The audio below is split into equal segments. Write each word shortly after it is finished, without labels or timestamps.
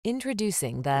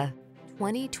Introducing the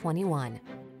 2021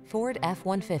 Ford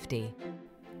F-150.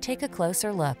 Take a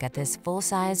closer look at this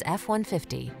full-size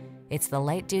F-150. It's the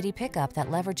light-duty pickup that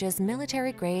leverages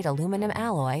military-grade aluminum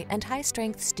alloy and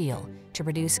high-strength steel to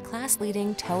produce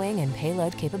class-leading towing and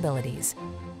payload capabilities.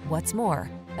 What's more,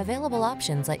 available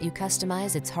options let you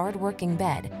customize its hard-working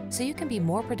bed so you can be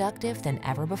more productive than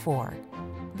ever before.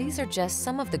 These are just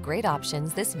some of the great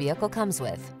options this vehicle comes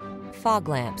with: fog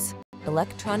lamps,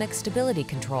 electronic stability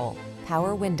control,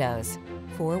 power windows,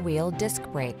 four-wheel disc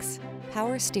brakes,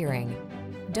 power steering.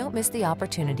 Don't miss the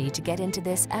opportunity to get into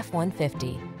this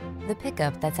F-150, the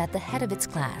pickup that's at the head of its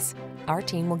class. Our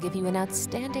team will give you an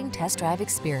outstanding test drive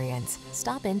experience.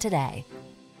 Stop in today.